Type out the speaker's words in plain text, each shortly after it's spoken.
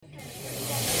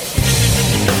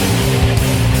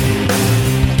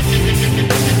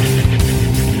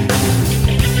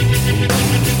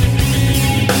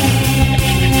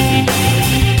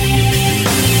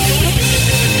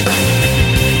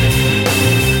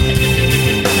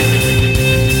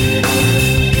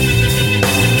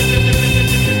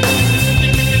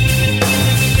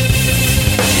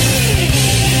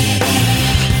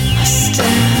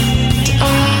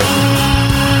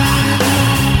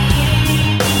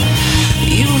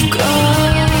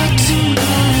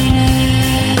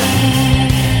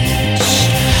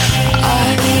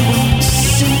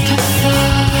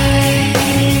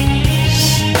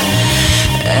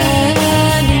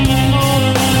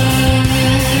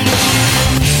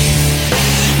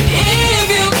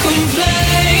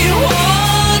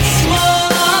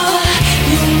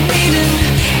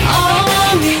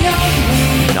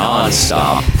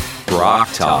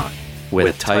Talk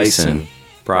with Tyson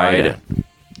Bryden.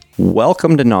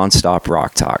 Welcome to Nonstop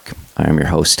Rock Talk. I am your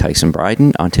host, Tyson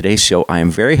Bryden. On today's show, I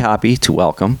am very happy to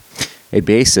welcome a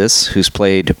bassist who's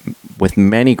played with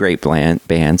many great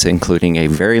bands, including a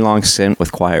very long stint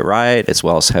with Quiet Riot, as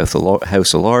well as House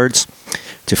of Lords,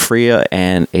 to Freya,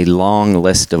 and a long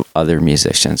list of other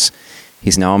musicians.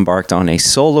 He's now embarked on a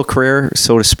solo career,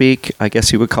 so to speak, I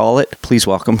guess you would call it. Please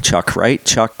welcome Chuck Wright.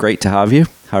 Chuck, great to have you.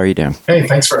 How are you doing? Hey,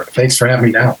 thanks for having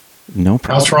me down. No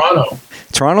problem. How's Toronto?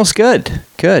 Toronto's good.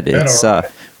 It's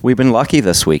we've been lucky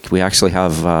this week. We actually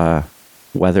have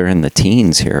weather in the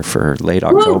teens here for late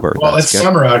October. Well, it's good.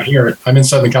 Summer out here. I'm in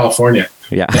Southern California.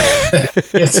 Yeah.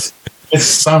 it's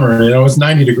summer. It's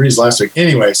 90 degrees last week.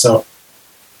 Anyway, so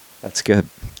that's good.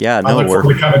 Yeah, I look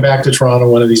forward to coming back to Toronto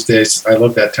one of these days. I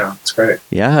love that town. It's great.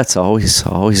 Yeah, it's always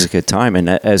a good time. And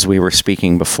as we were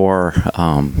speaking before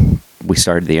we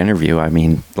started the interview, I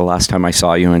mean, the last time I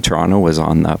saw you in Toronto was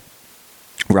on the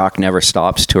Rock Never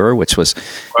Stops tour, which was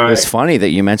It was funny that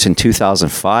you mentioned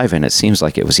 2005, and it seems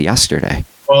like it was yesterday.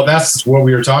 Well, that's what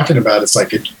we were talking about. It's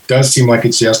like, it does seem like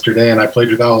it's yesterday, and I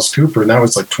played with Alice Cooper, and that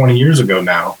was like 20 years ago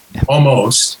now,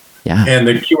 almost. Yeah. And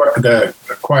the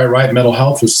Quiet Riot Mental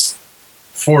Health was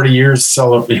 40 years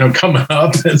coming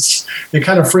up. It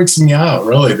kind of freaks me out,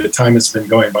 really. The time has been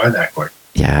going by that quick.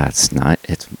 Yeah,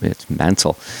 it's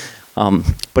mental.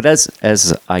 But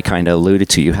as I kind of alluded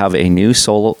to, you have a new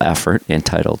solo effort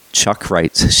entitled Chuck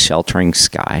Wright's Sheltering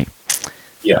Sky.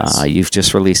 Yes. You've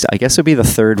just released, I guess it would be the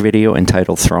third video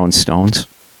entitled Throwing Stones.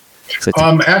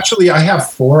 Actually, I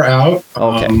have 4 out.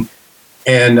 Okay.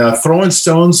 And Throwing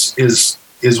Stones is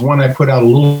one I put out a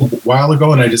little while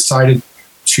ago, and I decided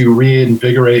to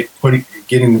reinvigorate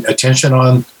getting attention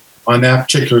on that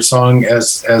particular song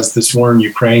as this war in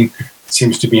Ukraine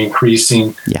seems to be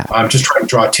increasing. Yeah. I'm just trying to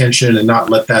draw attention and not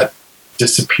let that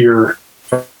disappear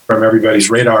from everybody's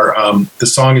radar. The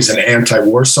song is an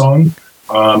anti-war song,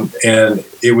 and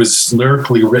it was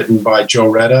lyrically written by Joe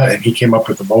Retta, and he came up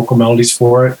with the vocal melodies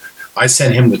for it. I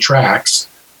sent him the tracks,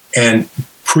 and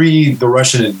pre the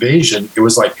Russian invasion, it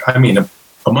was like,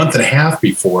 a month and a half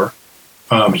before,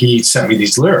 he sent me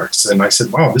these lyrics, and I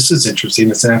said, wow, this is interesting.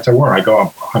 It's anti-war. I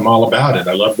go, I'm all about it.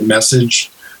 I love the message.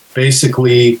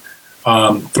 Basically,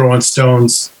 throwing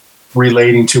stones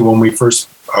relating to when we first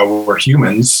were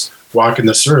humans walking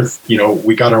this earth.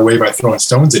 We got our way by throwing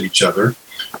stones at each other,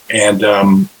 and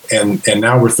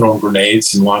now we're throwing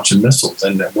grenades and launching missiles.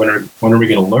 And when are we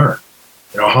going to learn?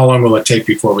 How long will it take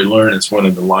before we learn? Is one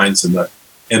of the lines in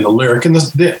the lyric. And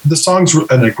the song's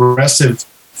an aggressive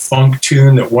funk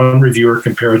tune that one reviewer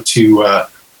compared to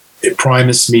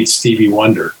Primus meets Stevie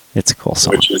Wonder. It's a cool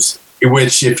song.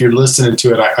 Which if you're listening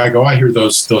to it, I hear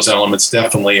those elements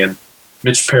definitely. And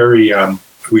Mitch Perry,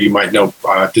 who you might know,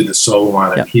 did the solo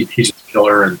on it. Yep. He's a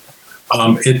killer. And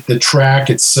the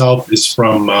track itself is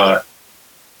from, I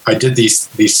did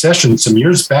these sessions some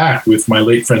years back with my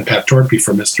late friend Pat Torpey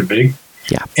from Mr. Big.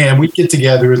 Yeah. And we'd get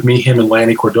together with me, him, and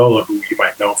Lanny Cordola, who you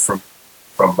might know from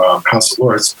House of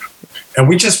Lords. And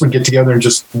we just would get together and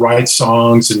just write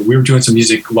songs. And we were doing some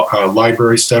music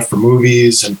library stuff for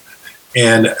movies. And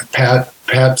Pat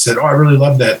said, oh, I really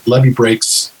love that Levee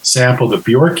Breaks sample that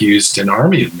Bjork used in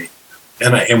Army of Me.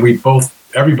 And we both,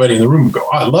 everybody in the room would go,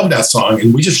 oh, I love that song.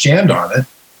 And we just jammed on it.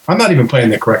 I'm not even playing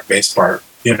the correct bass part,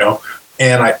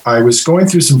 And I was going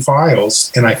through some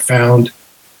files, and I found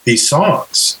these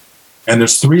songs. And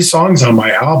there's 3 songs on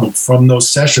my album from those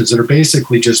sessions that are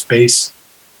basically just bass,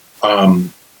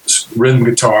 rhythm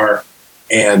guitar,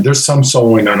 and there's some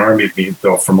soloing on Army of Me,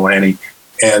 though, from Lanny,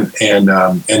 and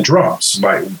drums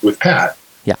with Pat.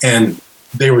 Yeah. And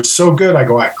they were so good. I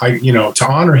go, to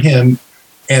honor him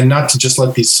and not to just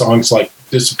let these songs like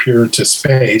disappear into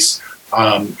space.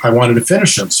 I wanted to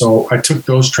finish them. So I took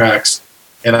those tracks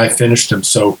and I finished them.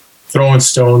 So Throwing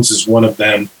Stones is one of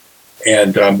them.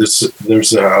 And there's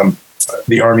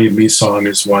the Army of Me song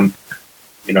is one,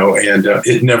 and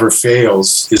It Never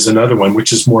Fails is another one,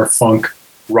 which is more funk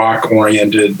rock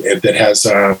oriented, that has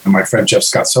my friend Jeff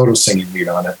Scott Soto singing lead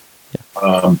on it.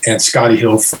 Yeah. And Scotty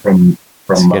Hill from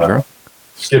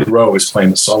Skid Row is playing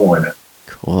the solo in it.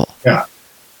 Cool. Yeah.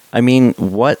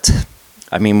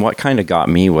 What kind of got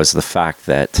me was the fact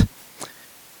that,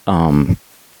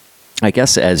 I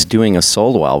guess as doing a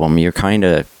solo album, you're kind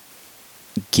of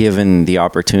given the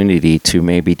opportunity to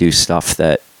maybe do stuff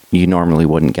that you normally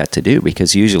wouldn't get to do,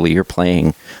 because usually you're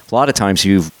playing, a lot of times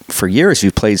for years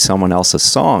you've played someone else's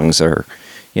songs, or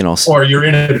you're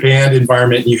in a band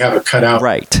environment and you have a cutout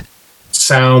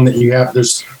sound that you have.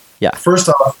 First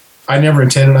off, I never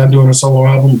intended on doing a solo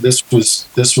album. This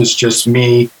was just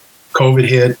me. COVID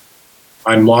hit.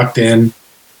 I'm locked in.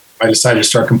 I decided to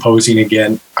start composing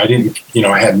again. I didn't,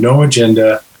 I had no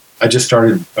agenda. I just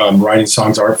started writing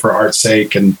songs art for art's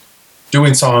sake and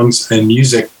doing songs and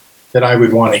music that I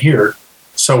would want to hear.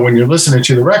 So when you're listening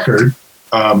to the record,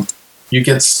 you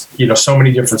get, so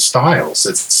many different styles.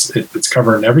 It's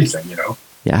covering everything,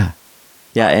 Yeah.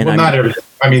 Yeah. And well, not everything.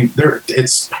 I mean,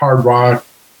 it's hard rock,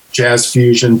 jazz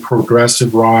fusion,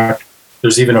 progressive rock.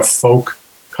 There's even a folk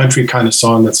country kind of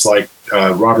song that's like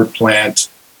Robert Plant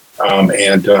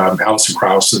and Alison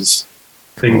Krauss's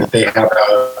thing that they have.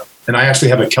 And I actually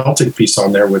have a Celtic piece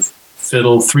on there with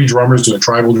fiddle, 3 drummers doing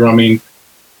tribal drumming.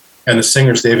 And the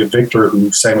singer's David Victor,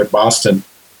 who sang with Boston,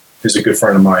 is a good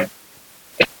friend of mine.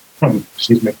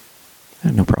 Excuse me.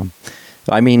 No problem.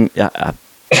 I mean,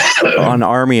 on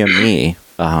Army of Me,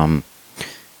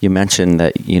 you mentioned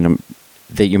that,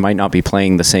 that you might not be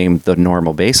playing the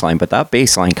normal bass line, but that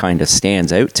bass line kind of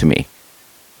stands out to me.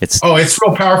 It's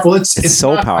real powerful. It's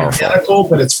so not powerful, identical,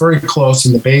 but it's very close.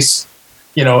 And the bass,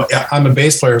 I'm a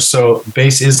bass player, so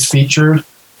bass is featured.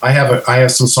 I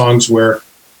have some songs where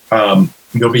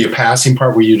there'll be a passing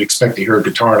part where you'd expect to hear a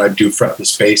guitar, and I do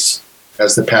fretless bass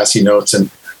as the passing notes. And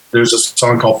there's a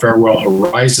song called Farewell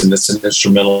Horizon that's an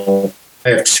instrumental. I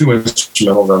have 2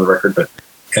 instrumentals on the record,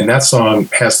 and that song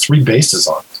has 3 basses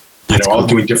on it, all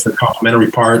doing different complementary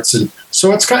parts. And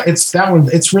so it's that one,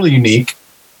 it's really unique.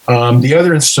 The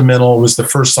other instrumental was the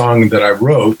first song that I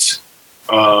wrote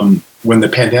when the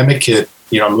pandemic hit.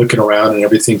 I'm looking around and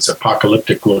everything's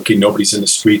apocalyptic looking. Nobody's in the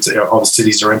streets. All the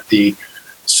cities are empty.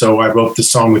 So I wrote the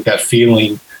song with that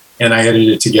feeling, and I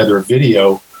edited together a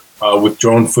video with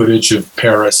drone footage of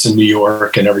Paris and New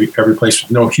York and every place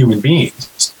with no human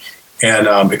beings,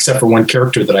 and except for one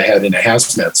character that I had in a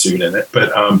hazmat suit in it.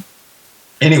 But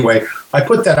anyway, I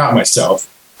put that out myself.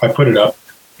 I put it up,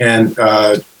 and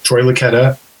Troy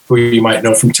Luccketta, who you might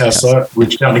know from Tesla,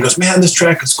 reached out and he goes, "Man, this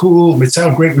track is cool. It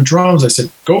sounds great with drums." I said,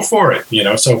 "Go for it."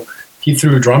 So he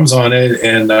threw drums on it,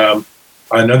 and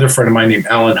another friend of mine named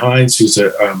Alan Hines, who's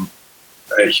a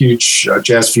huge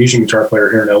jazz fusion guitar player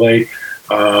here in LA,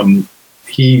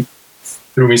 he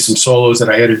threw me some solos that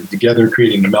I edited together,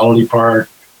 creating the melody part.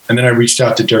 And then I reached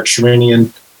out to Derek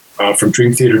Sherinian from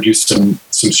Dream Theater to do some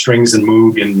strings and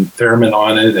moog and theremin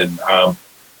on it, and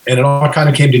it all kind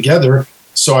of came together.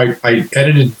 So I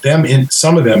edited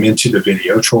some of them into the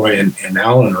video. Troy and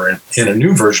Alan are in a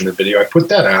new version of the video. I put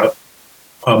that out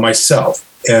myself.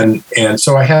 And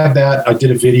so I had that. I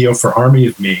did a video for Army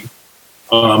of Me.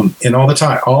 And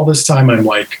all this time, I'm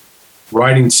like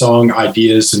writing song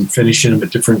ideas and finishing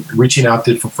them reaching out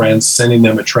to different friends, sending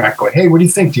them a track going, "Hey, what do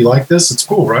you think? Do you like this? It's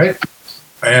cool, right?"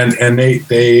 And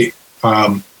they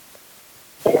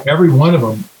every one of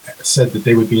them said that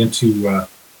they would be into,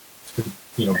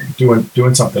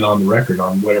 doing something on the record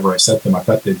on whatever I sent them. I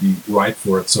thought they'd be right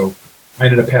for it. So I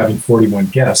ended up having 41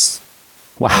 guests.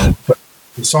 Wow. But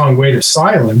the song "Weight of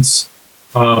Silence,"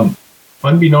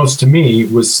 unbeknownst to me,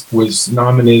 was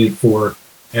nominated for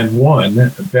and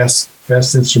won best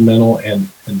instrumental and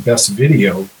best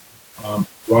video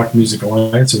Rock Music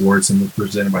Alliance Awards, and was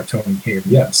presented by Tony Kaye of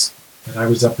Yes. And I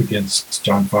was up against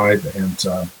John Five and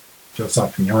Joe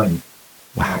Satriani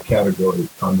category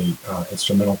on the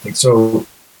instrumental thing. So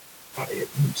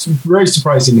it's very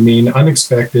surprising to me and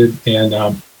unexpected. And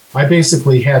I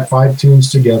basically had 5 tunes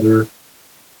together.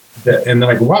 And then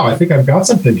I go, wow, I think I've got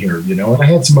something here, And I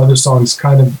had some other songs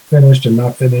kind of finished and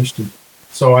not finished. And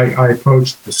so I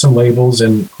approached some labels,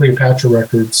 and Cleopatra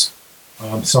Records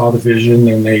saw the vision,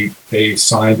 and they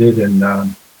signed it. And,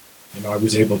 I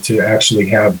was able to actually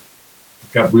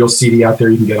got real CD out there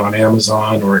you can get on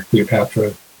Amazon or at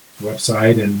Cleopatra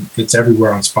website. And it's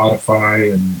everywhere on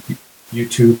Spotify and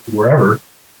YouTube, wherever.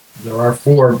 There are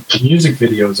 4 music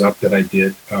videos up that I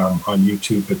did on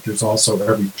YouTube, but there's also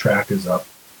every track is up.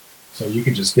 So you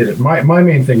can just get it. My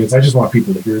main thing is I just want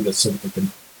people to hear this so that they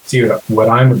can see what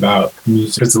I'm about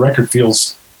music, because the record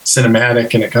feels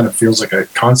cinematic and it kind of feels like a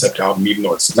concept album, even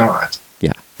though it's not.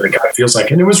 Yeah. But it kind of feels like,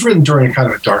 and it was written during a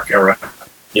kind of a dark era,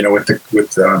 with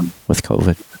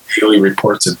COVID, daily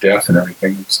reports of death and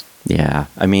everything. Yeah.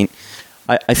 I mean,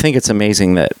 I think it's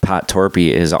amazing that Pat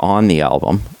Torpey is on the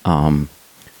album.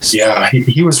 Yeah,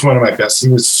 he was one of my best. He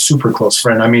was a super close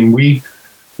friend. I mean, we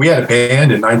had a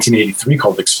band in 1983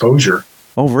 called Exposure.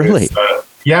 Oh, really?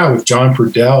 With John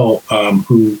Purdell,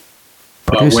 who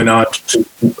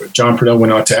John Purdell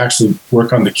went on to actually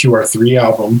work on the QR3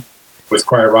 album with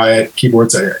Quiet Riot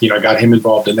keyboards. I got him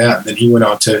involved in that. And then he went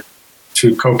on to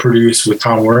co-produce with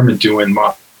Tom Werman doing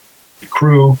Motley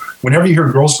Crue. Whenever you hear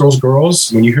Girls, Girls,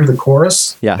 Girls, when you hear the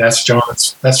chorus, that's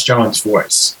John's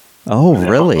voice. Oh,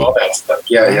 really? All that stuff.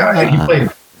 Yeah. And he played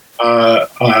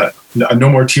No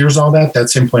More Tears, all that.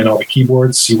 That's him playing all the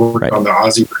keyboards. He worked on the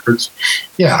Ozzy records.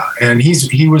 Yeah, and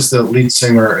he was the lead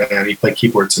singer, and he played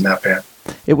keyboards in that band.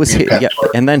 It was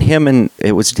and then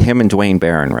it was him and Dwayne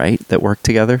Barron, right, that worked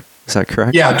together. Is that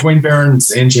correct? Yeah, Dwayne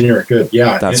Barron's engineer. Good.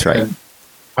 Yeah, that's right. And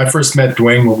I first met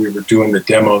Dwayne when we were doing the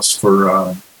demos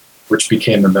for which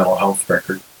became the Mental Health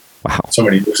record. Wow, so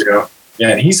many years ago. Yeah,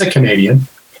 and he's a Canadian.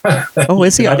 Oh,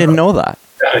 is he? I didn't know that.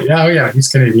 Yeah, he's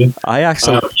Canadian. I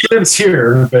actually he lives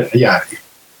here, but yeah.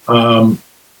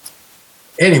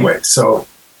 Anyway, so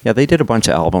yeah, they did a bunch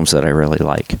of albums that I really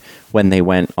like. When they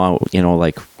went,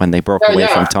 like when they broke away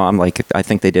from Tom, like I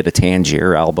think they did a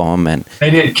Tangier album, and they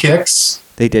did Kicks.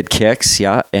 They did Kicks,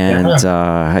 yeah, and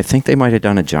I think they might have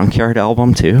done a Junkyard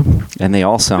album too. And they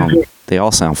all sound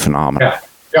phenomenal.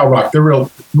 Yeah, rock. They're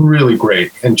really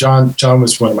great. And John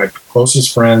was one of my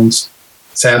closest friends.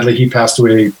 Sadly, he passed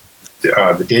away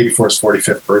the day before his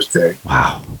 45th birthday.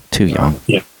 Wow, too young.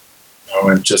 Yeah,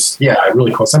 and just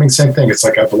really close. I mean, same thing. It's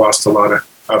like I've lost a lot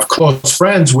of close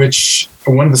friends. Which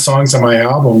one of the songs on my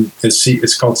album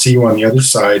is called "See You on the Other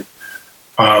Side."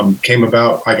 Came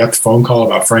about. I got the phone call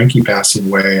about Frankie passing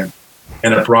away,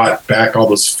 and it brought back all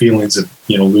those feelings of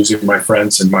losing my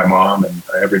friends and my mom and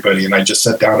everybody. And I just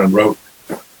sat down and wrote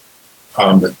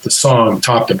the song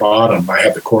top to bottom. I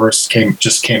had the chorus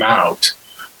just came out,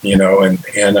 and I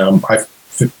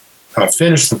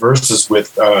finished the verses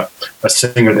with a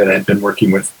singer that I had been working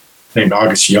with named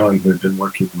August Young, who had been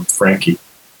working with Frankie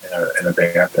in a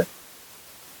band.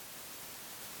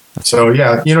 So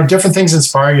different things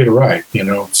inspire you to write,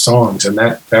 songs, and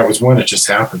that was one that just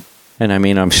happened. And I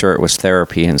mean, I'm sure it was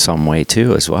therapy in some way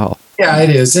too, as well. Yeah, it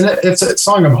is, and it's a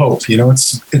song of hope.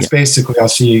 It's basically, I'll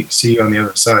see you on the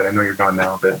other side. I know you're gone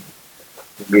now, but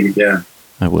we'll meet again.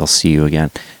 I will see you again.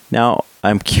 Now,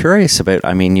 I'm curious about.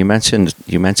 I mean, you mentioned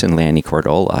Lanny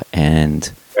Cordola,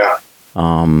 and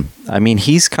I mean,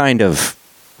 he's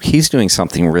doing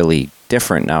something really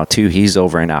different now too. He's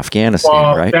over in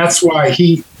Afghanistan, right? That's why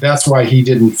he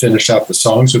didn't finish out the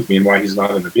songs with me, and why he's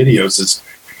not in the videos is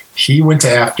he went to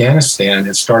Afghanistan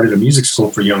and started a music school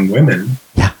for young women.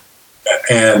 Yeah.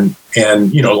 And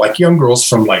like young girls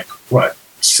from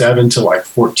 7 to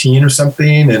 14 or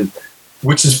something, and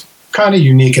which is kind of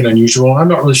unique and unusual. I'm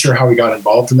not really sure how he got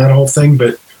involved in that whole thing,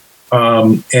 but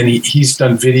and he's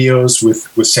done videos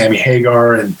with Sammy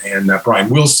Hagar and Brian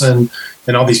Wilson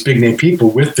and all these big name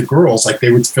people with the girls. Like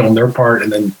they would film their part,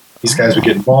 and then these guys would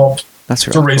get involved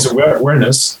to raise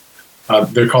awareness.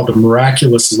 They're called the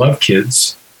Miraculous Love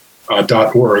Kids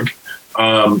 .org.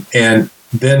 And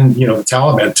then the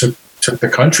Taliban took the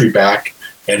country back,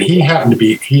 and he happened to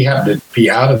be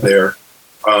out of there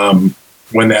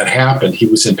when that happened. He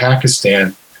was in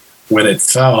Pakistan when it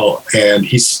fell, and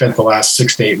he spent the last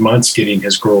 6 to 8 months getting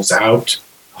his girls out,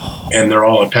 and they're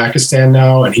all in Pakistan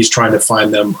now, and he's trying to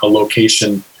find them a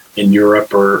location in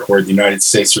Europe or the United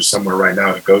States or somewhere right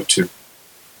now to go to.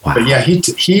 Wow. But yeah,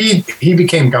 he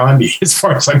became Gandhi as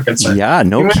far as I'm concerned. Yeah,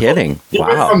 no kidding. He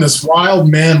went from this wild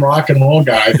man rock and roll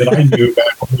guy that I knew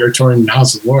back when we were touring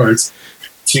House of Lords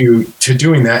to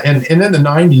doing that. And in the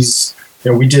 90s,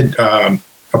 we did a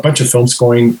bunch of film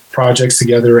scoring projects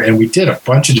together, and we did a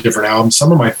bunch of different albums.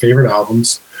 Some of my favorite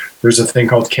albums, there's a thing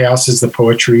called Chaos is the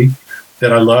Poetry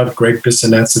that I love. Greg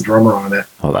Bissonet's the drummer on it.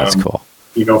 Oh, that's cool.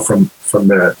 From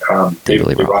the David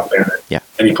Lee Roth band. Yeah.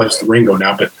 And he plays the Ringo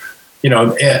now, but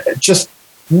just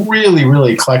really,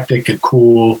 really eclectic and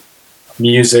cool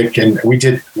music. And we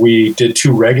did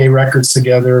 2 reggae records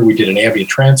together. We did an ambient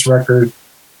trance record.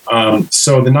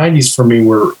 So the 90s for me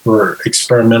were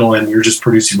experimental, and we were just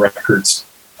producing records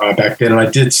back then. And I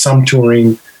did some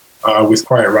touring with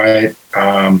Quiet Riot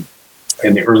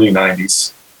in the early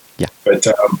 90s. Yeah. But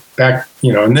back,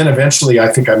 and then eventually, I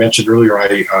think I mentioned earlier,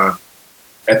 I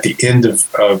at the end of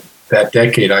that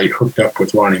decade, I hooked up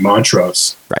with Ronnie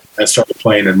Montrose. Right. And started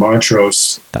playing in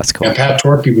Montrose. That's cool. And Pat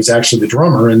Torpey was actually the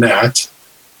drummer in that.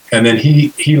 And then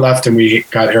he left, and we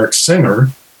got Eric Singer,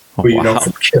 who you know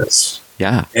from Kiss.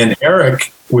 Yeah. And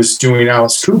Eric was doing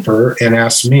Alice Cooper and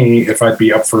asked me if I'd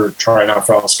be up for trying out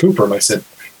for Alice Cooper. And I said,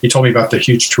 he told me about the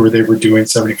huge tour they were doing,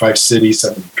 75 cities,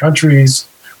 70 countries.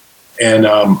 And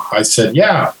I said,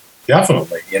 yeah,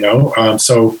 definitely,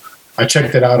 So I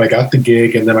checked it out. I got the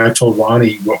gig, and then I told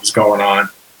Ronnie what was going on.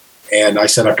 And I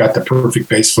said, I've got the perfect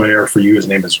bass player for you. His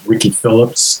name is Ricky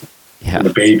Phillips. Yeah.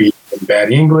 The Baby in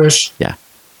Bad English. Yeah.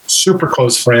 Super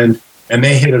close friend. And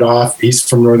they hit it off. He's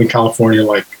from Northern California,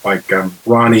 like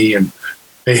Ronnie, and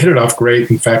they hit it off great.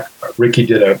 In fact, Ricky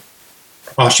did a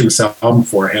posthumous album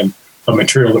for him, a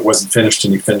material that wasn't finished,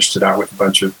 and he finished it out with a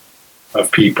bunch of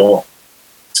people.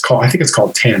 I think it's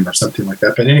called 10 or something like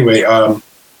that. But anyway,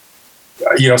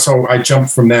 so I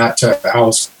jumped from that to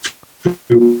Alice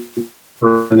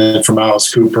Cooper, and then from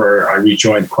Alice Cooper, I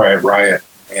rejoined Quiet Riot,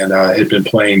 and had been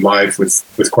playing live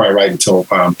with Quiet Riot until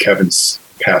Kevin's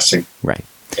passing, Right.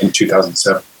 in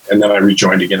 2007, and then I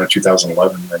rejoined again in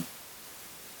 2011.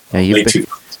 And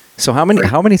so how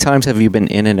many times have you been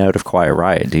in and out of Quiet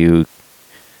Riot? Do you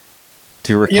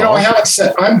recall? I haven't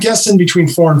said. I'm guessing between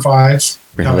 4 and 5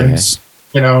 Really? times.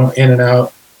 In and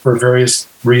out for various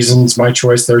reasons. My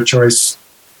choice, their choice,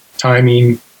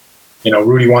 timing.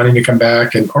 Rudy wanting to come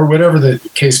back, or whatever the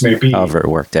case may be. However it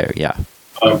worked out, yeah.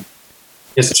 And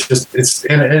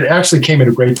it actually came at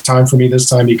a great time for me this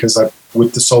time because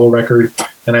with the solo record,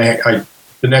 and I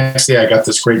the next day I got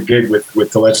this great gig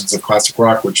with the Legends of Classic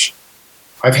Rock, which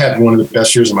I've had one of the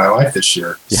best years of my life this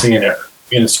year, singing it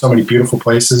in so many beautiful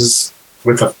places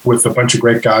with a bunch of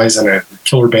great guys and a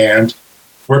killer band.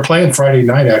 We're playing Friday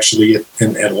night actually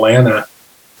in Atlanta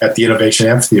at the Innovation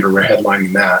Amphitheater. We're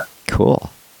headlining that.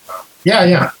 Cool.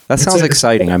 Yeah. That sounds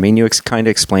exciting. I mean, you kind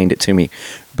of explained it to me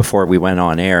before we went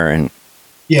on air, and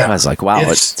I was like,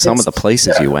 wow, some of the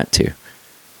places you went to.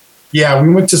 Yeah,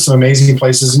 we went to some amazing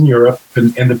places in Europe,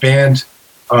 and the band,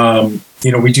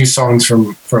 we do songs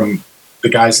from the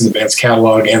guys in the band's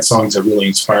catalog and songs that really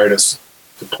inspired us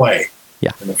to play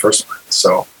in the first place.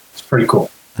 So it's pretty cool.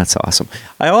 That's awesome.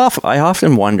 I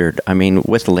often wondered, I mean,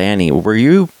 with Lanny,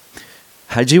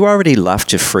 had you already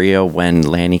left Jafria when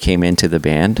Lanny came into the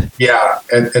band? Yeah,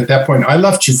 at that point, I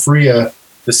left Jafria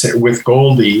with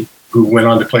Goldie, who went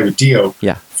on to play with Dio,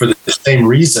 for the same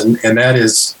reason, and that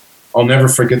is, I'll never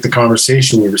forget the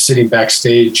conversation. We were sitting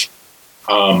backstage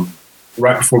right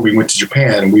before we went to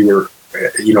Japan, and we were,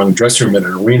 in the dressing room at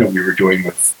an arena we were doing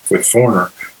with Foreigner,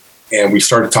 and we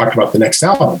started talking about the next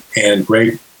album, and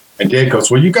Greg and Dave goes,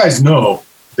 well, you guys know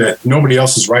that nobody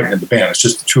else is writing in the band. It's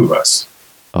just the two of us.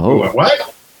 Oh, we went,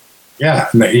 what? Yeah,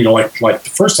 and they, like the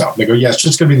first album, they go, yeah, it's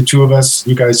just gonna be the two of us.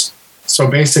 You guys. So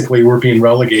basically, we're being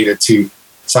relegated to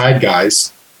side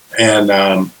guys,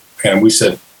 and we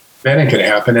said that ain't gonna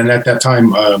happen. And at that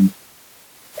time,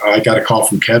 I got a call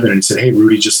from Kevin, and he said, hey,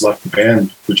 Rudy just left the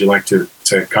band. Would you like to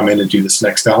come in and do this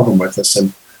next album with us?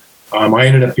 And I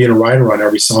ended up being a writer on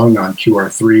every song on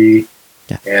QR3.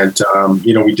 Yeah. And,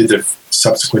 we did the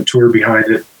subsequent tour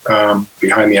behind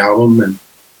the album.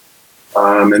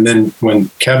 And then when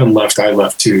Kevin left, I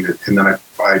left too. And then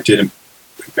I did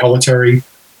Impellitteri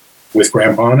with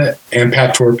Graham Bonnet and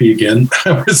Pat Torpey again.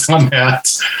 I was on that.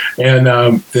 And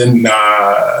then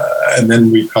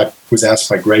I was asked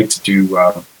by Greg to do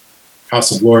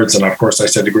House of Lords. And of course I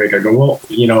said to Greg, I go, well,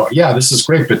 this is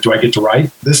great, but do I get to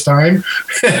write this time?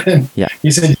 And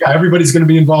he said, yeah, everybody's going to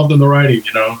be involved in the writing,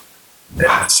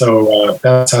 So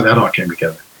that's how that all came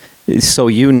together. So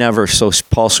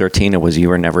Paul Sortina you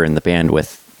were never in the band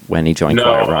when he joined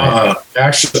Quiet Riot?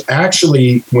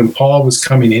 Actually, when Paul was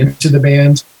coming into the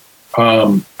band,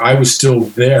 I was still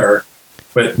there,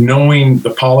 but knowing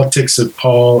the politics of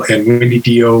Paul and Wendy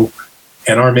Dio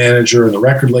and our manager and the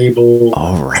record label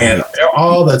and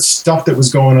all that stuff that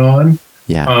was going on,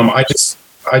 I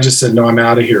just said, no, I'm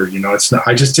out of here. It's not.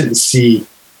 I just didn't see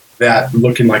that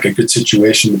looking like a good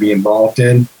situation to be involved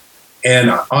in.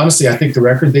 And honestly, I think the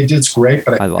record they did is great,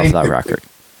 but I love that record.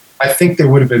 I think they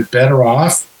would have been better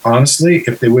off, honestly,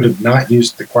 if they would have not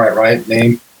used the Quiet Riot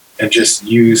name and just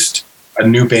used a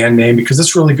new band name, because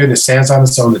it's really good. It stands on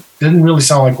its own. It didn't really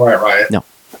sound like Quiet Riot. No.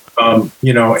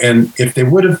 And if they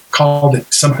would have called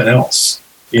it something else,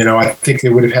 I think they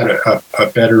would have had a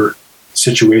better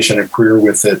situation and career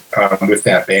with it, with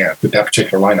that band, with that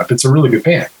particular lineup. It's a really good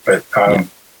band, but,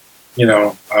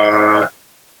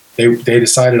 they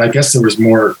decided, I guess there was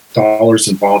more dollars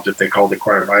involved if they called it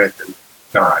Quiet Riot than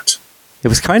not. It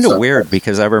was kind of weird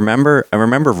because I remember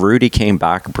Rudy came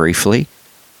back briefly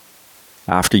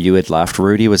after you had left.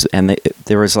 Rudy was, and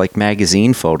there was like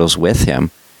magazine photos with him,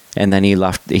 and then he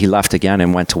left again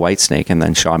and went to Whitesnake, and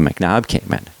then Sean McNabb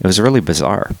came in. It was really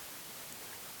bizarre.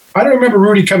 I don't remember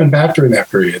Rudy coming back during that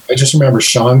period. I just remember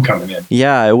Sean coming in.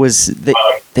 Yeah, it was.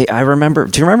 I remember.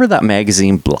 Do you remember that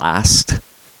magazine Blast?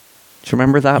 Do you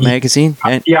remember that magazine?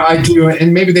 Yeah, I do.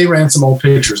 And maybe they ran some old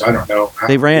pictures. I don't know.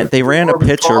 They ran a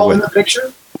picture Paul with in the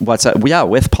picture. What's that? Yeah,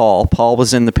 with Paul. Paul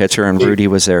was in the picture, and Rudy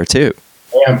was there too.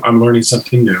 Yeah, I'm learning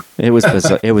something new. It was.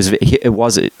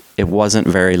 It wasn't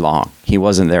very long. He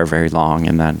wasn't there very long,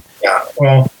 and then. Yeah.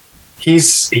 Well,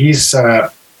 he's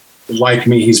like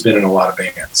me. He's been in a lot of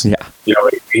bands. Yeah.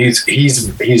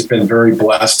 He's been very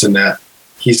blessed in that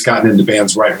he's gotten into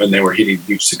bands right when they were hitting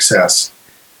huge success.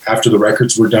 After the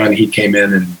records were done, he came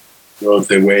in and rode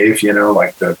the wave,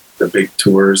 like the big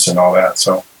tours and all that.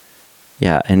 So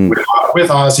Yeah, and with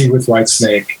Ozzy, with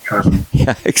Whitesnake.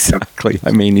 yeah, exactly. I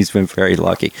mean, he's been very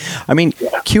lucky. I mean,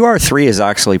 QR3 is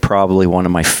actually probably one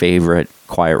of my favorite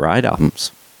Quiet Riot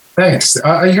albums. Thanks.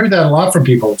 I hear that a lot from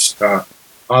people.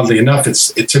 Oddly enough,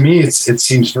 to me it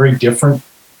seems very different.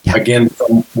 Yeah. Again,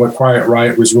 from what Quiet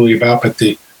Riot was really about, but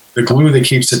the glue that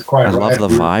keeps it Quiet Riot. I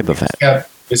love the vibe of it.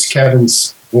 It's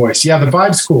Kevin's voice. Yeah, the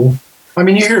vibe's cool. I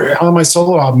mean, you hear on my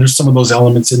solo album, there's some of those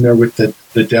elements in there with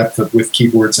the depth with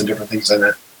keyboards and different things in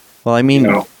it. Well, I mean,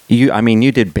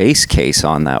 you did bass case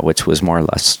on that, which was more or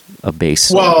less a bass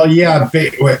solo. Well, yeah,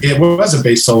 it was a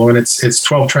bass solo, and it's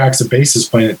 12 tracks of basses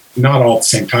playing it, not all at the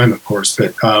same time, of course,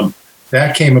 but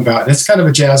that came about. And it's kind of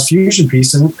a jazz fusion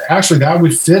piece, and actually that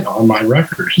would fit on my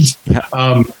record.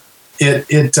 Yeah.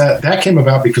 That came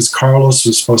about because Carlos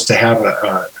was supposed to have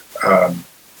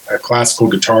a classical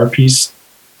guitar piece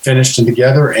finished and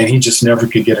together, and he just never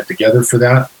could get it together for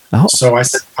that. Oh. So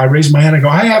I raised my hand. I go,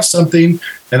 I have something,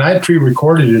 and I had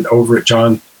pre-recorded it over at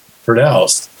John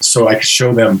Burdell's, so I could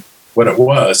show them what it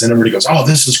was, and everybody goes, "Oh,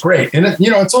 this is great!" And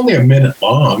it's only a minute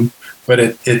long, but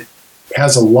it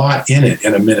has a lot in it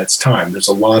in a minute's time. There's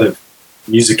a lot of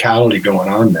musicality going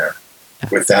on there.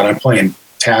 With that, I'm playing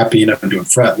tapping, I'm doing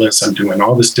fretless, I'm doing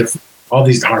all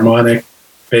these harmonic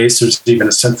bass. There's even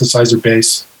a synthesizer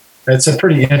bass. It's a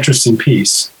pretty interesting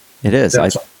piece. It is.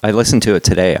 I listened to it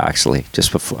today, actually,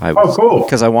 just before. Cool.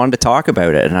 Because I wanted to talk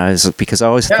about it, and I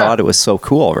always thought it was so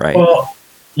cool, right? Well,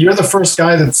 you're the first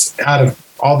guy that's out of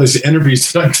all these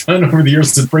interviews that I've done over the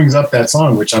years that brings up that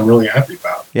song, which I'm really happy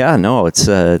about. Yeah, no, it's.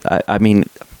 I mean,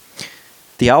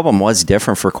 the album was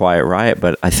different for Quiet Riot,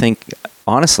 but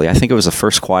honestly, I think it was the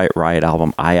first Quiet Riot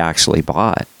album I actually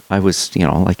bought. I was,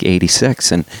 like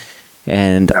 86,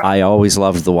 and I always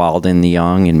loved The Wild and the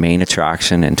Young and Main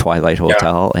Attraction and Twilight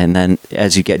Hotel. Yeah. And then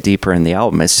as you get deeper in the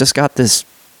album, it's just got there's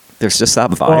just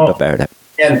that vibe about it.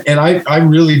 And I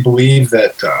really believe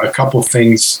that a couple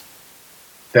things,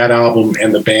 that album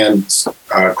and the band's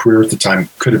career at the time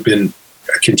could have been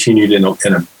continued in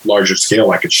a larger scale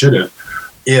like it should have,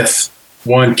 if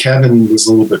one, Kevin was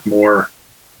a little bit more,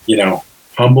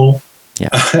 humble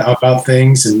about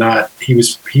things, and not, he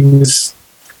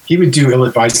would do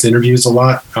ill-advised interviews a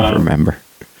lot. I remember.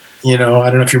 I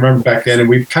don't know if you remember back then, and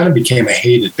we kind of became a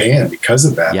hated band because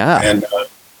of that. Yeah. And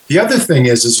the other thing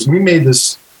is we made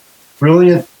this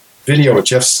brilliant video with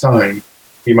Jeff Stein.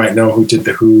 You might know, who did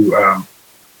the Who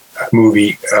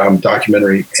movie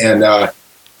documentary, and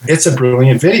it's a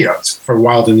brilliant video for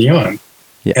Wild and the Young.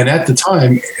 Yeah. And at the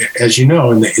time, as you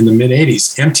know, in the mid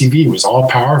 '80s, MTV was all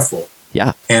powerful.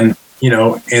 Yeah. And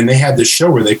and they had this show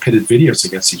where they pitted videos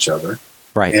against each other.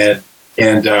 Right.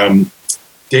 And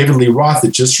David Lee Roth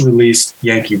had just released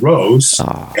Yankee Rose,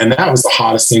 and that was the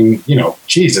hottest thing.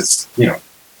 It's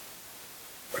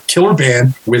a killer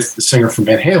band with the singer from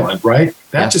Van Halen, right?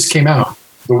 That just came out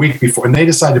the week before, and they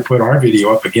decided to put our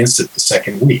video up against it the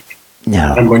second week.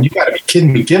 No. And I'm going, you got to be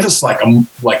kidding me! Give us like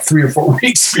 3 or 4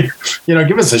 weeks,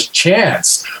 give us a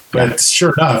chance. But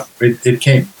sure enough, it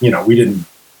came. We didn't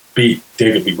beat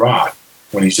David Lee Roth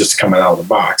when he's just coming out of the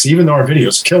box. Even though our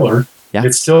video's killer, I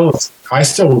still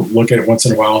look at it once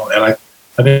in a while, and I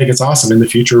think it's awesome. In the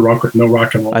future, no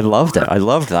rock and roll. I loved it. I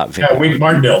loved that video. Yeah, Wink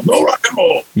Martindale, no rock and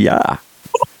roll. Yeah.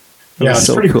 Yeah, it's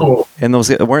so pretty cool. And those,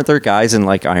 weren't there guys in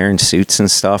like iron suits and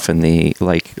stuff, and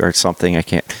or something?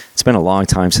 It's been a long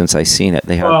time since I seen it.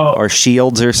 They had or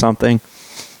shields or something.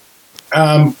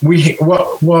 No,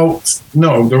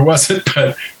 there wasn't,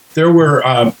 but there were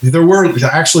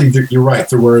actually. You're right.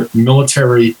 There were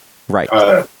military, right,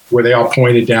 where they all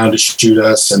pointed down to shoot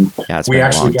us, and we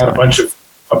actually got a bunch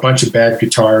of bad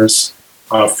guitars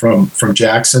from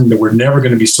Jackson that were never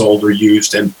going to be sold or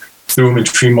used, and threw them in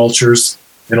tree mulchers.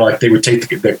 Like they would take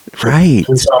the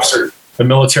police officer, the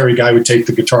military guy would take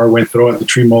the guitar, throw it in the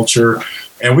tree mulcher,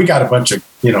 and we got a bunch of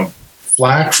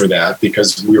flack for that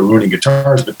because we were ruining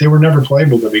guitars, but they were never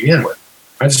playable to begin with.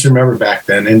 I just remember back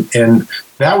then, and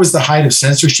that was the height of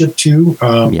censorship too.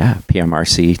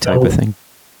 PMRC type of thing.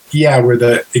 Yeah,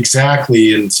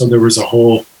 exactly, and so there was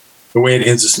the way it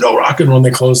ends is no rock and roll. And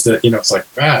they closed it. It's like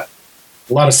that.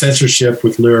 A lot of censorship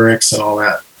with lyrics and all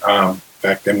that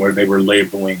back then, where they were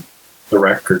labeling the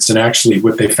records. And actually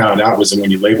what they found out was that when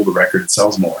you label the record, it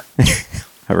sells more.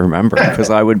 I remember because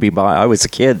I was a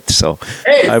kid, so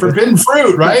forbidden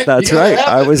fruit, right? That's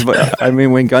right.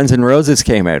 When Guns N' Roses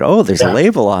came out, there's a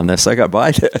label on this, I got to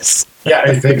buy this. Yeah,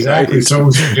 exactly. So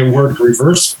it worked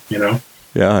reverse,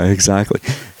 Yeah, exactly.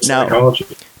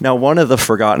 Now one of the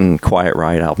forgotten Quiet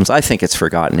Riot albums, I think it's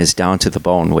forgotten, is Down to the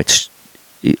Bone, which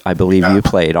I believe you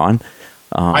played on.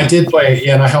 I did play,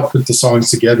 and I helped put the songs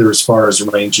together as far as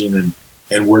arranging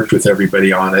and worked with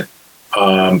everybody on it.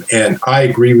 And I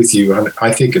agree with you.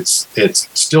 I think it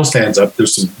still stands up.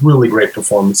 There's some really great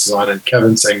performances on it.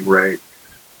 Kevin sang great.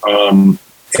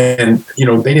 And, you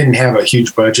know, they didn't have a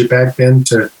huge budget back then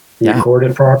to record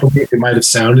it properly. It might have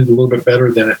sounded a little bit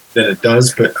better than it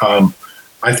does. But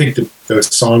I think the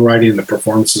songwriting and the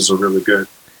performances are really good.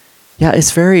 Yeah,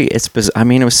 I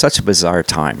mean, it was such a bizarre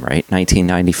time, right?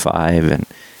 1995. And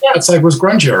yeah, it's like it was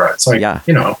grunge era. It's like,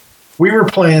 you know, we were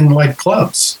playing like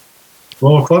clubs.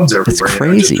 Little clubs everywhere. It's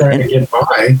crazy. Just trying to get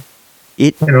by.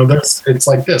 It's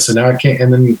like this, and now it can't.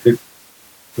 And then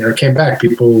it came back.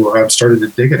 People started to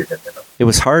dig it again. You know? It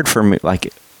was hard for me.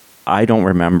 Like, I don't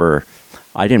remember.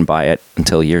 I didn't buy it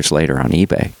until years later on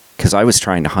eBay because I was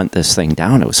trying to hunt this thing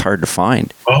down. It was hard to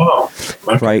find. Oh,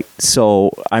 okay. Right.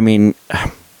 So, I mean,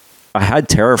 I had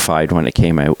Terrified when it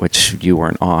came out, which you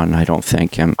weren't on, I don't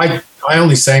think. And I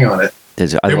only sang on it.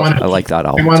 I like that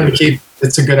album. They wanted to keep.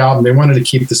 It's a good album. They wanted to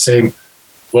keep the same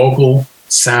vocal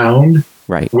sound,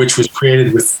 right? Which was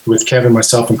created with Kevin,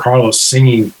 myself, and Carlos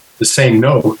singing the same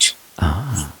note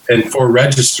and 4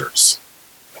 registers,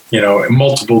 you know,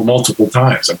 multiple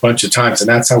times, a bunch of times, and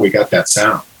that's how we got that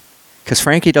sound. Because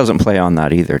Frankie doesn't play on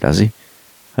that either, does he?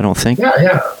 I don't think.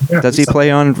 Yeah. Does he play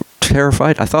on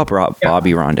Terrified? I thought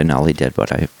Bobby Rondinelli did,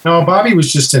 but no, Bobby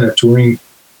was just in a touring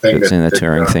thing. It's in the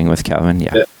touring thing with Kevin.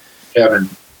 Yeah, Kevin.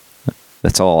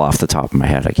 That's all off the top of my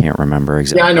head. I can't remember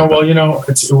exactly. Yeah, I know. Well, you know,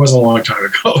 it was a long time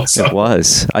ago. So. It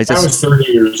was. That was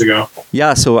 30 years ago.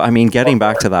 Yeah. So, I mean, getting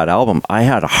back to that album, I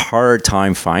had a hard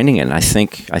time finding it. And I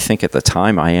think at the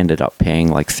time I ended up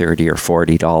paying like $30 or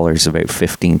 $40 about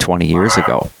 15, 20 years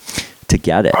ago to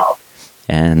get it. Wow.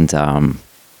 And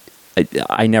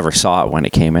I never saw it when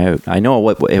it came out. I know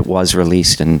it was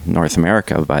released in North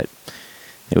America, but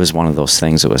it was one of those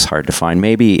things that was hard to find.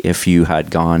 Maybe if you had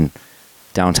gone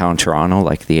downtown Toronto,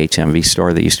 like the HMV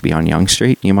store that used to be on Yonge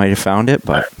Street, you might have found it,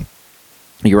 but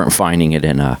you weren't finding it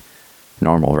in a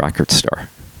normal record store,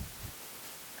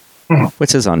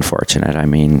 which is unfortunate. I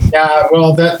mean, yeah,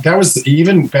 well, that was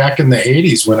even back in the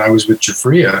 80s when I was with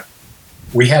Jafria.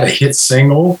 We had a hit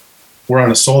single. We're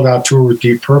on a sold out tour with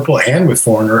Deep Purple and with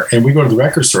Foreigner, and we go to the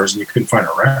record stores and you couldn't find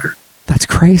a record. That's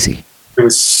crazy. It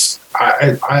was,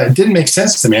 it didn't make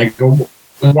sense to me. I go,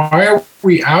 why are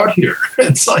we out here?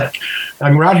 It's like,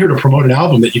 we're out here to promote an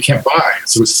album that you can't buy.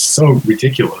 So it was so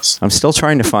ridiculous. I'm still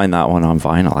trying to find that one on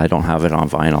vinyl. I don't have it on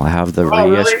vinyl. I have the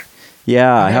really?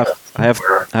 Yeah, I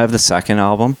have the second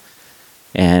album,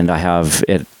 and I have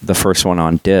the first one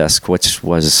on disc, which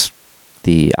was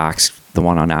the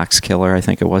one on Axe Killer, I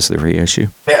think it was, the reissue.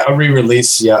 Yeah, a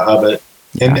re-release, of it.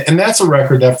 Yeah. And that's a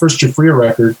record, that first Jafria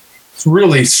record, it's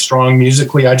really strong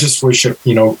musically. I just wish,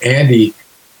 Andy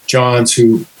Johns,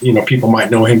 who, people might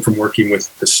know him from working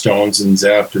with the Stones and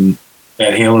Zepp and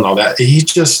Van Halen and all that.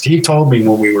 He told me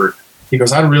when he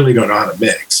goes, I really don't know how to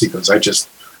mix. He goes,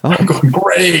 I'm going,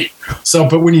 great. So,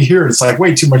 but when you hear it, it's like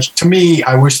way too much. To me,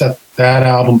 I wish that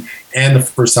album and the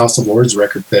first House of Lords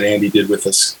record that Andy did with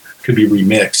us could be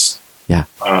remixed. Yeah.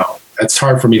 It's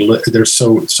hard for me to, there's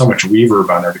so much reverb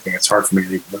on everything. It's hard for me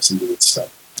to even listen to this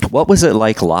stuff. What was it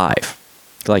like live?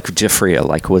 Like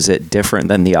Jafria, was it different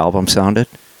than the album sounded?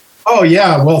 Oh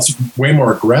yeah. Well, it's way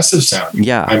more aggressive sounding.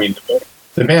 Yeah. I mean,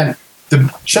 the band,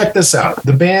 check this out.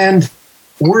 The band,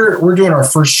 we're doing our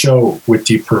first show with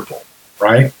Deep Purple,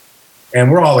 right?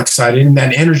 And we're all excited. And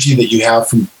that energy that you have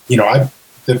from,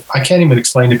 I can't even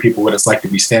explain to people what it's like to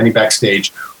be standing backstage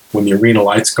when the arena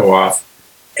lights go off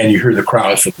and you hear the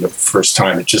crowd for the first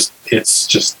time. It's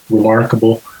just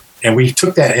remarkable. And we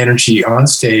took that energy on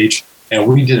stage and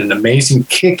we did an amazing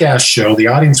kick-ass show. The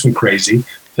audience went crazy.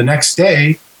 The next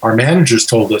day, our managers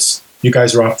told us, you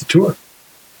guys are off the tour.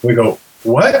 We go,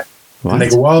 what? And they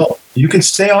go, well, you can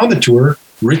stay on the tour.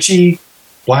 Richie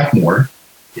Blackmore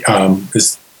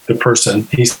is the person.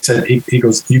 He said, he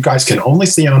goes, you guys can only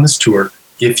stay on this tour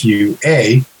if you,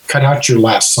 A, cut out your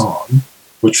last song,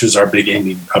 which was our big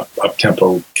ending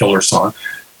up-tempo killer song.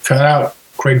 Cut out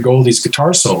Craig Goldie's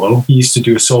guitar solo. He used to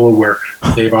do a solo where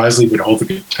Dave Isley would hold the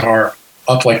guitar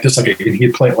up like this,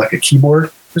 he'd play it like a keyboard.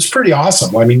 It was pretty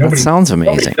awesome. I mean, that sounds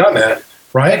amazing. Done that,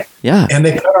 right? Yeah. And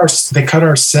they cut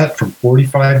our set from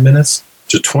 45 minutes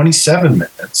to 27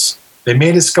 minutes. They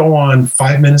made us go on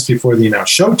 5 minutes before the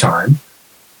announced showtime.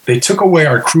 They took away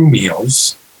our crew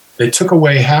meals. They took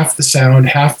away half the sound,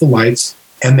 half the lights,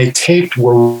 and they taped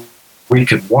where we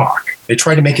could walk. They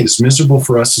tried to make it as miserable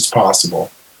for us as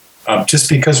possible, just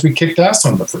because we kicked ass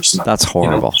on the first night. That's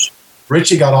horrible.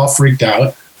 Richie got all freaked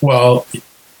out. Well,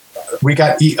 we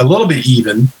got a little bit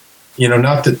even,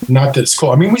 not that it's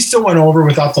cool. I mean, we still went over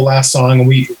without the last song, and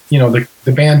we,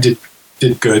 the band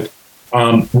did good.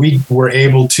 We were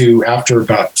able to, after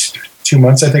about 2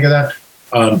 months, I think of that,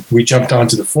 we jumped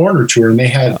onto the Foreigner tour, and they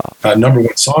had a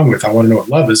 #1 song with "I Want to Know What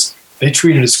Love Is." They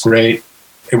treated us great.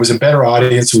 It was a better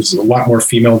audience. It was a lot more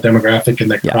female demographic in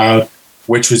the crowd,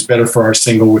 which was better for our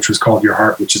single, which was called "Your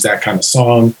Heart," which is that kind of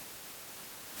song.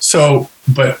 So,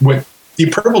 but what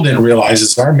Deep Purple didn't realize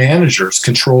is our managers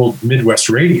controlled Midwest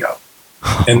radio,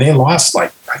 and they lost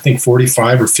I think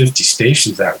 45 or 50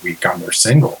 stations that week on their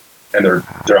single, and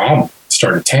their album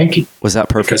started tanking. Was that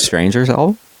Perfect Strangers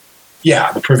album?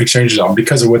 Yeah, the Perfect Strangers album,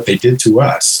 because of what they did to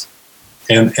us.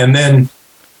 And then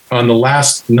on the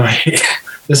last night,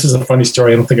 this is a funny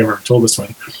story. I don't think I've ever told this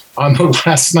one. On the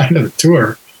last night of the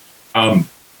tour,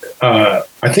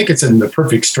 I think it's in the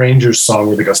Perfect Strangers song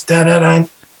where it goes da da da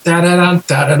da da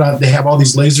da da da. They have all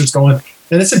these lasers going,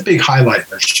 and it's a big highlight in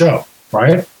their show,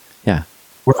 right? Yeah.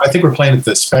 I think we're playing at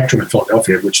the Spectrum in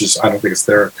Philadelphia, which is, I don't think it's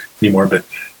there anymore, but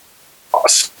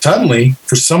suddenly,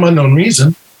 for some unknown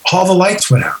reason, all the lights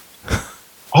went out.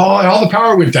 All the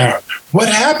power went down. What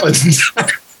happened?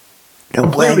 No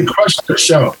Completely way. crushed their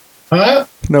show. Huh?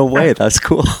 No way. That's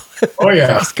cool. Oh,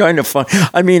 yeah. It's kind of fun.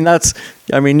 I mean,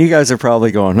 you guys are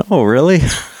probably going, oh, really?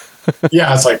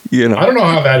 Yeah, it's like, You know. I don't know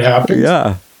how that happened.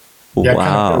 Yeah. Yeah, kind of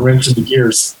Wow. put a wrench in the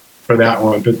gears for that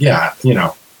one. But yeah,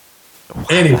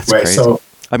 Anyway, That's crazy. so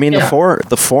I mean, yeah.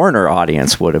 the Foreigner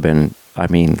audience would have been, I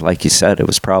mean, like you said, it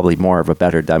was probably more of a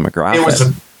better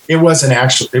demographic. it was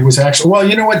actually, well,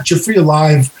 you know what? Jafria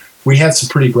Live, we had some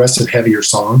pretty aggressive, heavier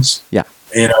songs. Yeah.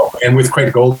 And with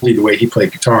Craig Goldie, the way he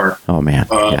played guitar. Oh, man.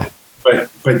 Yeah.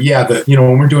 But yeah,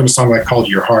 when we're doing a song like Called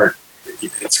Your Heart,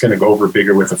 it's going to go over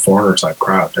bigger with a Foreigner type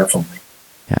crowd, definitely.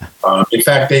 Yeah. In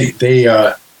fact,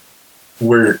 they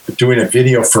were doing a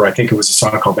video for, I think it was a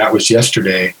song called That Was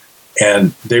Yesterday,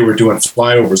 and they were doing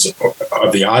flyovers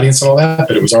of the audience and all that,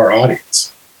 but it was our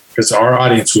audience, because our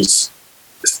audience was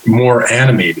more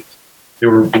animated. They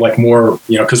were more,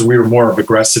 because we were more of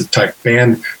aggressive type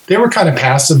band. They were kind of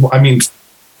passive. I mean,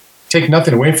 take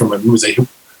nothing away from it. It was a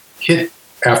hit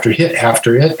after hit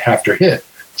after hit after hit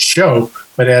show,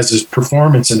 but as a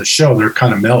performance in the show, they're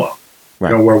kind of mellow.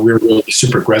 Right. Where we're really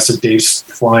super aggressive. Dave's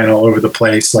flying all over the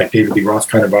place, like David Lee Roth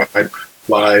kind of vibe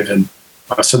live. And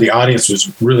so the audience was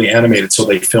really animated. So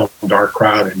they filmed our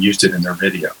crowd and used it in their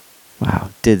video. Wow.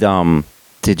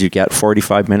 Did you get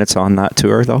 45 minutes on that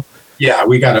tour though? Yeah,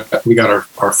 we got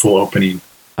our full opening.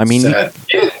 I mean, set.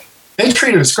 They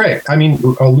treated us great. I mean,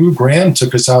 Lou Graham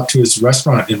took us out to his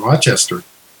restaurant in Rochester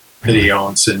that he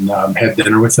owns, and had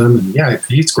dinner with him. And yeah,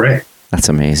 he's great. that's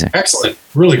amazing. Excellent.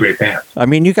 Really great band. I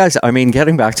mean, you guys,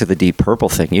 getting back to the Deep Purple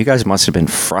thing, you guys must have been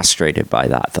frustrated by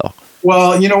that though.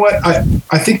 Well, you know what?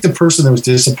 I think the person that was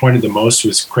disappointed the most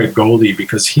was Craig Goldie,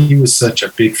 because he was such a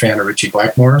big fan of Richie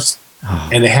Blackmore's.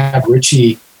 And to have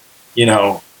Richie,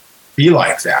 be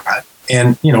like that.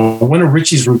 And, one of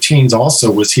Richie's routines also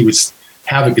was he would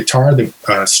have a guitar, the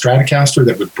Stratocaster,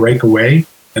 that would break away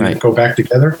and then go back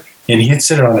together. And he'd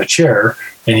sit it on a chair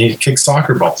and he'd kick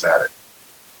soccer balls at it.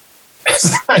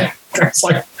 It's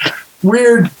like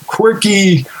weird,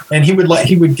 quirky. And he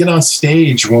would get on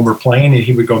stage when we're playing and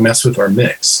he would go mess with our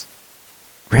mix.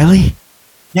 Really?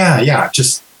 Yeah.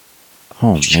 Just,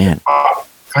 oh man.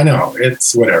 I know,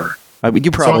 it's whatever. I mean,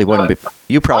 you probably wouldn't be.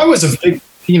 I was a big,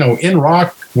 in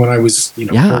rock when I was, a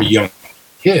very young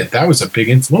kid. That was a big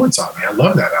influence on me. I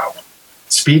love that album,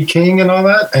 Speed King and all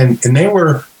that. And they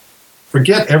were,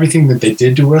 forget everything that they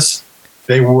did to us.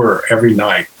 They were every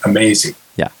night amazing.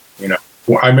 Yeah.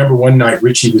 I remember one night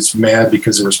Richie was mad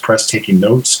because there was press taking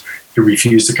notes. He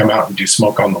refused to come out and do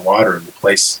Smoke on the Water in the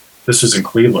place. This was in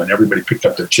Cleveland. Everybody picked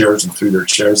up their chairs and threw their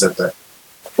chairs at the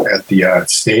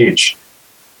stage.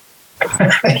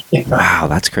 Wow,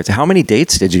 that's crazy. How many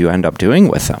dates did you end up doing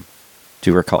with them?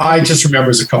 Do you recall? I just remember it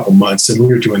was a couple months, and we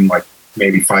were doing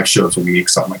maybe 5 shows a week,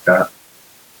 something like that.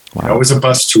 Wow. It was a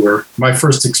bus tour. My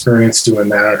first experience doing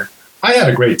that. I had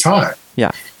a great time.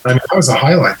 Yeah. I mean, that was a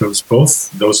highlight.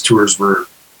 Both those tours were,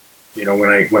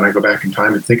 when I go back in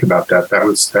time and think about that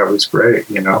was great.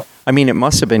 I mean, it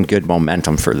must have been good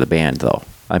momentum for the band, though.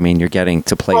 I mean, you're getting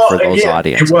to play for those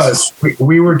audiences. It was.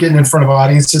 We were getting in front of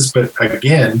audiences, but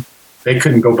again, they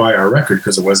couldn't go buy our record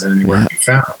because it wasn't anywhere to be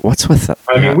found. What's with that?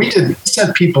 I mean, we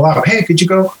sent people out. Hey, could you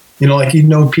go?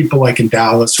 People in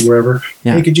Dallas or wherever.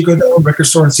 Yeah. Hey, could you go to a record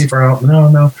store and see if our album?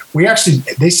 No.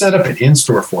 They set up an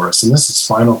in-store for us, and this is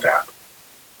Spinal Tap.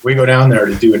 We go down there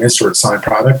to do an in-store signed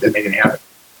product, and they didn't have it.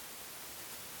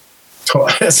 So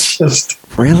it's just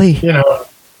really,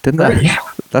 didn't that? Yeah,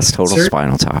 that's total Seriously?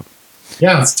 Spinal Tap.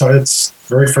 Yeah, it's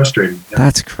very frustrating. Yeah.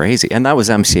 That's crazy, and that was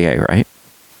MCA, right?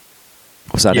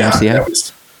 Was that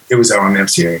MCA? It was on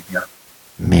MCA. Yeah.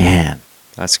 Man,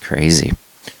 that's crazy.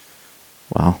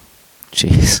 Well,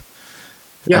 jeez.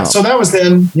 Yeah, Oh. so that was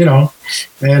then,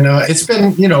 and it's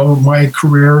been, my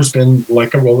career has been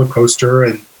like a roller coaster,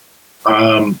 and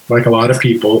like a lot of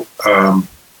people, and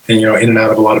in and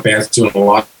out of a lot of bands, doing a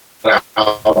lot of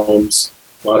albums,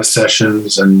 a lot of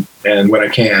sessions, and when I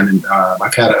can, and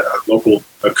I've had a local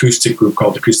acoustic group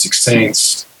called Acoustic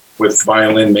Saints with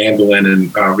violin, mandolin,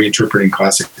 and reinterpreting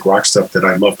classic rock stuff that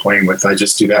I love playing with. I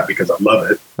just do that because I love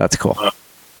it. That's cool.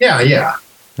 Yeah.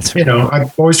 That's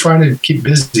I'm always trying to keep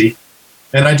busy.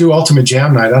 And I do Ultimate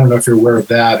Jam Night. I don't know if you're aware of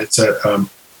that. It's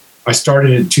I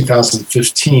started in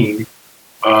 2015.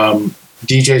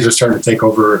 DJs are starting to take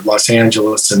over Los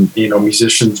Angeles, and we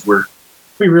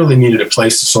really needed a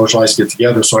place to socialize, get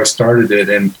together. So I started it,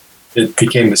 and it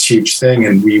became this huge thing.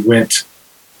 And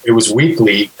it was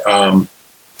weekly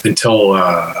until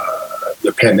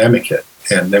the pandemic hit,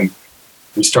 and then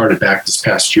we started back this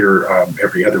past year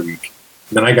every other week.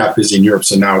 And then I got busy in Europe,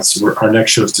 so now our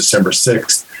next show is December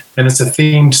 6th. And it's a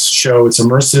themed show. It's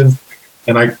immersive,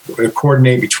 and I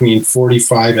coordinate between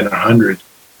 45 and 100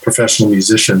 professional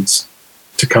musicians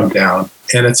to come down.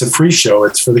 And it's a free show.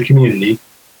 It's for the community.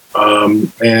 You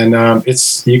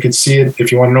can see it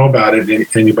if you want to know about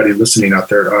it. Anybody listening out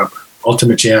there,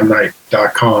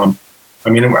 ultimatejamnight.com. I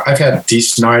mean, I've had Dee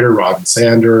Snider, Robin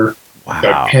Sander,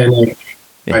 Doug Pennick.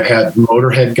 Yeah. I've had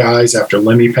Motorhead guys after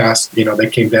Lemmy passed. They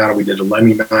came down and we did a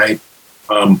Lemmy night.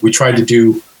 We tried to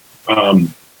do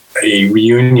a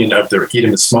reunion of the Eat 'Em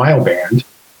and Smile band.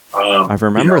 I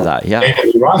remember that, yeah.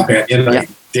 David Lee Roth band.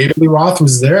 David Lee Roth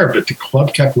was there, but the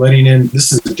club kept letting in.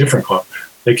 This is a different club.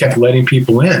 They kept letting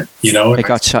people in, It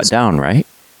got shut down, right?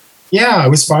 Yeah, I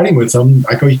was fighting with them.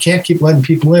 I go, you can't keep letting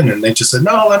people in. And they just said,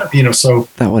 no, let them, so.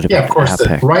 That would have been of course,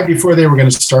 epic. Right before they were going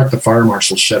to start, the fire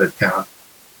marshal shut it down.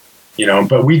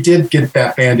 But we did get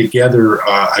that band together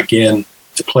again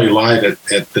to play live at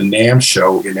the NAMM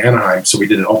show in Anaheim. So we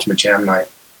did an Ultimate Jam Night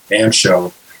NAMM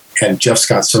show, and Jeff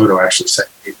Scott Soto actually sang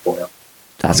for him.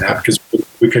 That's cool. Because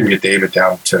we couldn't get David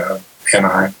down to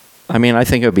Anaheim. I mean, I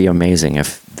think it would be amazing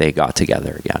if they got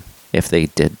together again. If they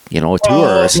did, a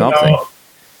tour or something.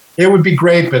 It would be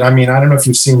great, but I mean, I don't know if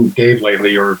you've seen Dave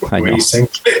lately or what he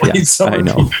sings. Yeah, I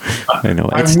know.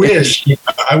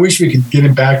 I wish we could get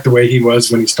him back the way he was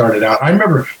when he started out. I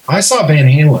remember I saw Van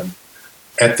Halen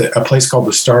at a place called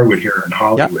the Starwood here in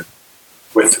Hollywood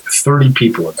with 30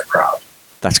 people in the crowd.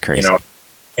 That's crazy.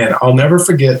 And I'll never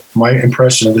forget my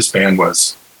impression of this band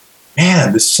was,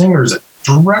 man, the singer is a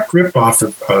direct ripoff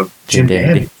of Jim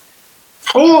Dandy.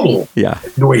 Total. Yeah.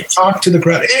 The way he talked to the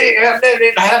crowd, hey,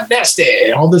 I'm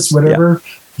nasty, all this, whatever,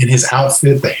 in his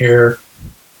outfit, the hair,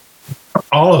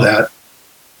 all of that.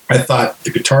 I thought the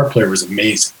guitar player was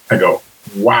amazing. I go,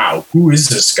 wow, who is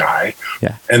this guy?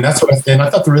 Yeah. And that's what I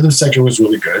thought the rhythm section was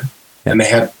really good. Yeah. And they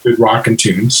had good rockin'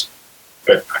 tunes.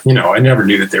 But, I never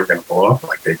knew that they were going to blow up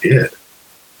like they did.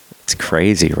 It's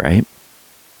crazy, right?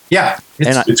 Yeah.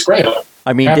 It's great.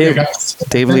 I mean,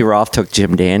 Dave Lee Roth took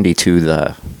Jim Dandy to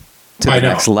the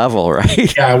next level,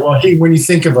 right? Yeah, well, when you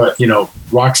think of a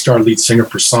rock star lead singer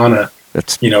persona,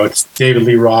 it's David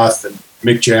Lee Roth and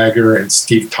Mick Jagger and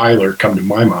Steve Tyler come to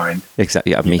my mind.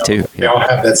 Exactly. Yeah, me too. They all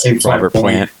have that same Robert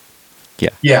Plant. Yeah.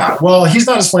 Yeah. Well, he's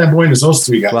not as flamboyant as those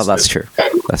three guys. Well, that's true.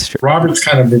 That's true. Robert's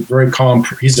kind of very calm.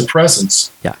 He's a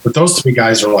presence. Yeah. But those three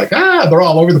guys are like, they're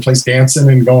all over the place dancing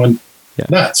and going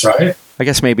nuts, right? I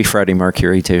guess maybe Freddie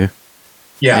Mercury too.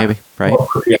 Yeah. Maybe, right?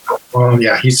 Well,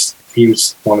 yeah, he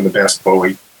was one of the best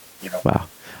Bowie, Wow.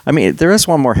 I mean, there is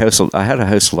one more I had a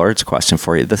House of Lords question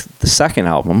for you. The second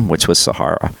album, which was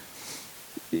Sahara,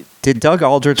 did Doug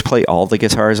Aldrich play all the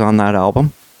guitars on that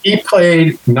album? He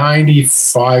played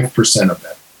 95% of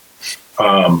it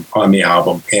on the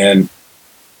album. And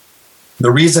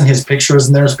the reason his picture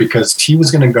isn't there is because he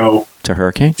was going to go to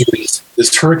Hurricane, do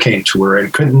this Hurricane tour,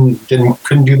 and couldn't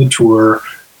do the tour.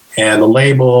 And the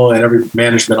label and every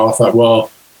management all thought,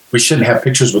 well, we shouldn't have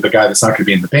pictures with a guy that's not going to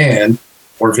be in the band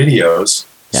or videos.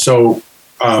 Yeah. So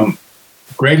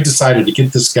Greg decided to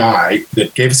get this guy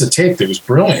that gave us a tape that was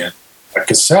brilliant, a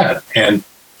cassette, and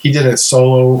he did a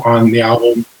solo on the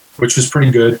album, which was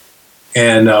pretty good.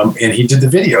 And he did the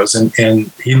videos,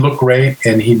 and he looked great,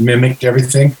 and he mimicked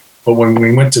everything. But when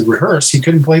we went to rehearse, he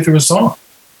couldn't play through a song.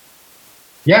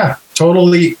 Yeah,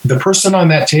 totally. The person on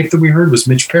that tape that we heard was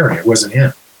Mitch Perry. It wasn't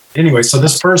him. Anyway, so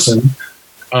this person,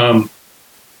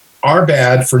 our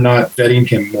bad for not vetting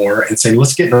him more and saying,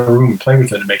 let's get in a room and play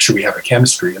with him and make sure we have a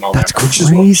chemistry and all That's that, which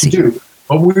crazy. is what we do.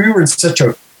 But we were in such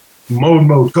a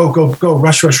mode, go,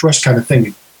 rush kind of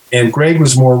thing. And Greg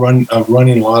was more running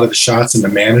a lot of the shots and the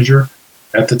manager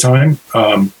at the time.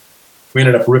 We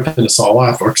ended up ripping us all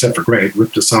off, or except for Greg,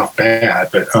 ripped us off bad.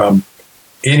 But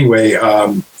anyway,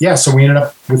 so we ended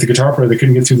up with the guitar player. They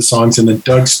couldn't get through the songs, and then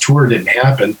Doug's tour didn't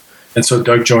happen. And so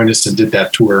Doug joined us and did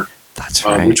that tour. That's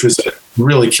right. Which was a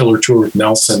really killer tour with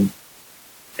Nelson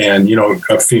and,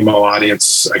 a female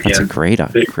audience again. That's a great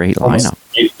lineup.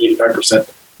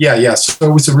 85%. Yeah. So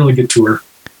it was a really good tour.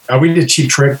 We did Cheap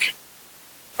Trick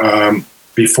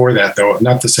before that, though.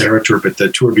 Not the Sahara tour, but the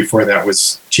tour before that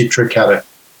was Cheap Trick had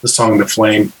the song The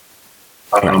Flame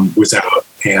was out,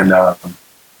 and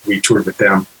we toured with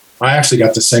them. I actually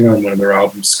got to sing on one of their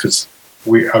albums because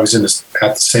I was at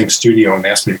the same studio and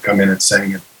asked me to come in and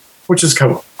sing it, which is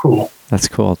cool. That's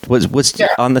cool. Was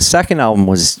on the second album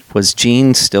was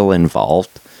Gene still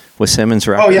involved with Simmons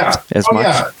Records as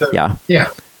much? Yeah.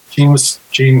 It was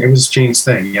Gene's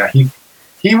thing. Yeah,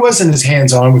 he wasn't as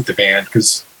hands-on with the band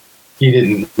because he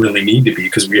didn't really need to be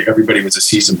because everybody was a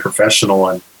seasoned professional,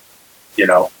 and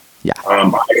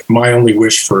my only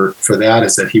wish for that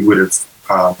is that he would have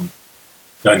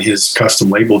done his custom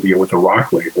label deal with a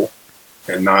rock label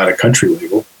and not a country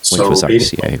label. Which was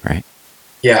RCA, right?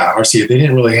 Yeah, RCA. They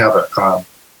didn't really have a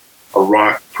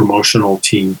rock promotional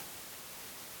team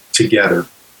together.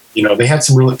 They had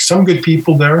some good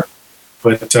people there,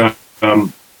 but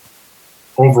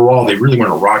overall, they really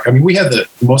weren't a rock. I mean, we had the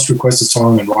most requested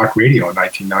song on rock radio in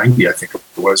 1990, I think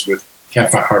it was, with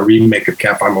our remake of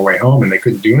Can't Find My Way Home, and they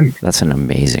couldn't do anything. That's an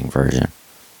amazing version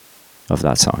of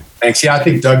that song. Thanks. Yeah, I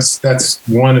think that's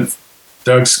one of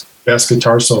Doug's best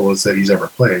guitar solos that he's ever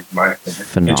played, in my opinion.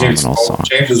 Phenomenal song.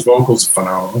 James's vocals are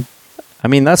phenomenal. I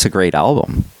mean, that's a great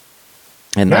album.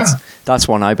 And that's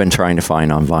one I've been trying to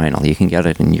find on vinyl. You can get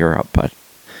it in Europe, but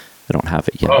I don't have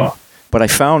it yet. Oh. But I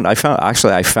found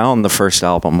the first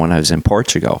album when I was in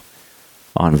Portugal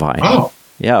on vinyl. Oh.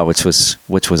 Yeah, which was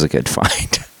a good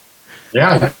find.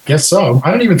 Yeah, I guess so.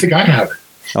 I don't even think I have it.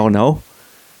 Oh, no?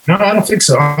 No, I don't think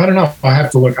so. I don't know. I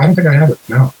have to look. I don't think I have it.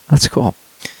 No. That's cool.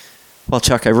 Well,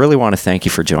 Chuck, I really want to thank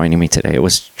you for joining me today. It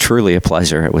was truly a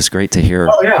pleasure. It was great to hear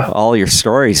all your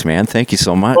stories, man. Thank you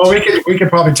so much. Well, we could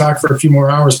probably talk for a few more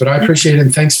hours, but I appreciate it.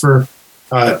 And thanks for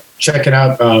checking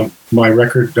out my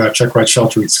record, Chuck Wright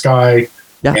Shelter Eat Sky.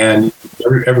 Yeah. And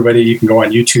everybody, you can go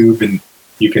on YouTube and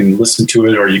you can listen to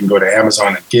it, or you can go to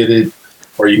Amazon and get it,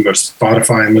 or you can go to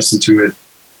Spotify and listen to it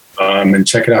and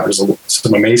check it out. There's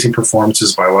some amazing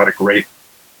performances by a lot of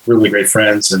really great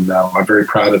friends, and I'm very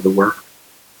proud of the work.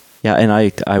 Yeah, and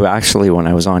I actually, when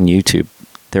I was on YouTube,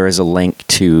 there is a link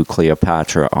to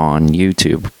Cleopatra on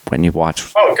YouTube when you watch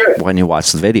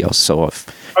the videos. So if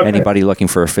anybody looking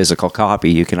for a physical copy,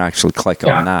 you can actually click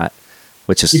on that,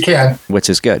 which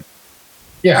is good.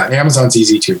 Yeah, Amazon's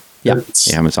easy too. Yeah,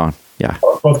 Amazon. Yeah,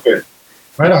 both good.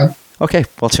 Right on. Okay,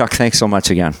 well, Chuck, thanks so much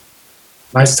again.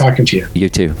 Nice talking to you. You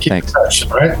too. Keep thanks. in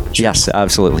touch, all right? Yes,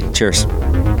 absolutely. Cheers.